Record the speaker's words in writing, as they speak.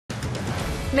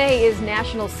May is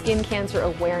National Skin Cancer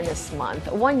Awareness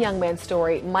Month. One young man's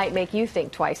story might make you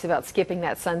think twice about skipping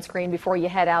that sunscreen before you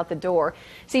head out the door.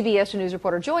 CBS 2 News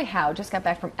reporter Joy Howe just got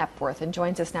back from EPWORTH and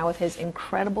joins us now with his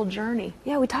incredible journey.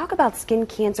 Yeah, we talk about skin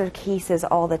cancer cases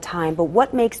all the time, but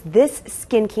what makes this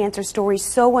skin cancer story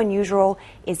so unusual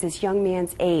is this young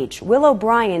man's age. Will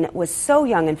O'Brien was so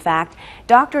young, in fact,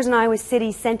 doctors in Iowa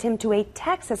City sent him to a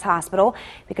Texas hospital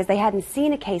because they hadn't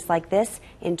seen a case like this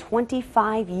in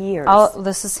 25 years.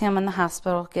 This is him in the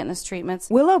hospital getting his treatments.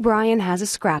 Will O'Brien has a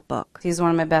scrapbook. He's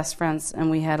one of my best friends, and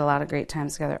we had a lot of great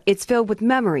times together. It's filled with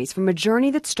memories from a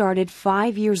journey that started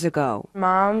 5 years ago.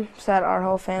 Mom sat our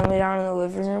whole family down in the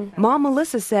living room. Mom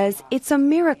Melissa says it's a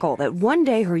miracle that one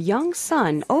day her young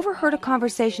son overheard a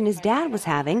conversation his dad was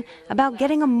having about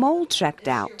getting a mole checked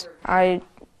out. I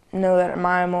know that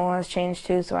my mole has changed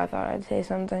too, so I thought I'd say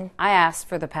something. I asked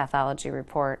for the pathology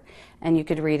report, and you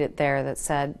could read it there that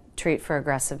said, treat for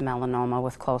aggressive melanoma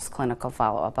with close clinical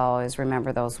follow-up. I'll always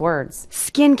remember those words.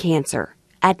 Skin cancer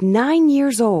at 9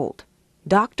 years old.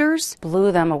 Doctors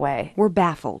blew them away. Were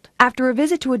baffled. After a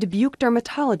visit to a Dubuque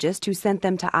dermatologist who sent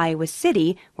them to Iowa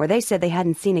City, where they said they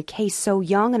hadn't seen a case so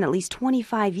young in at least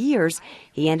 25 years,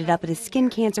 he ended up at a skin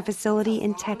cancer facility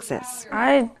in Texas.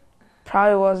 I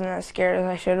probably wasn't as scared as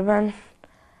I should have been.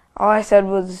 All I said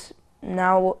was,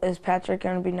 now is Patrick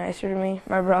going to be nicer to me,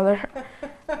 my brother?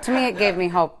 To me, it gave me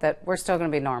hope that we're still going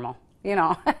to be normal. You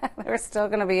know, we're still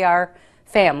going to be our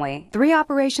family. 3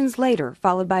 operations later,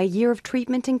 followed by a year of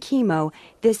treatment and chemo,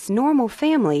 this normal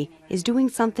family is doing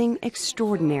something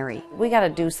extraordinary. We got to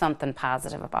do something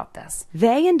positive about this.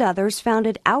 They and others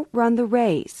founded Outrun the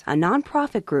Rays, a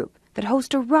nonprofit group that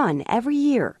hosts a run every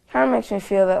year. Kind of makes me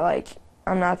feel that, like,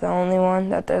 I'm not the only one,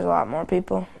 that there's a lot more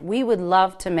people. We would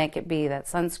love to make it be that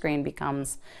sunscreen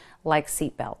becomes like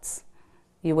seatbelts.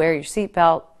 You wear your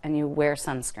seatbelt and you wear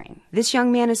sunscreen. This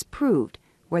young man has proved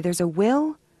where there's a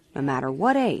will, no matter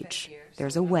what age,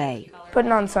 there's a way.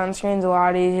 Putting on sunscreen's a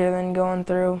lot easier than going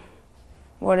through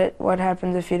what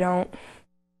happens if you don't.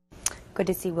 Good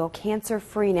to see Will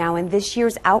cancer-free now, and this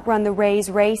year's Outrun the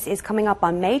Rays race is coming up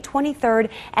on May 23rd,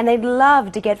 and they'd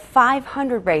love to get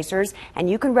 500 racers, and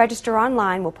you can register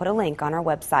online. We'll put a link on our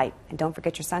website. And don't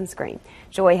forget your sunscreen.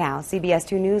 Joy Howe, CBS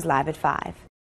 2 News, live at 5.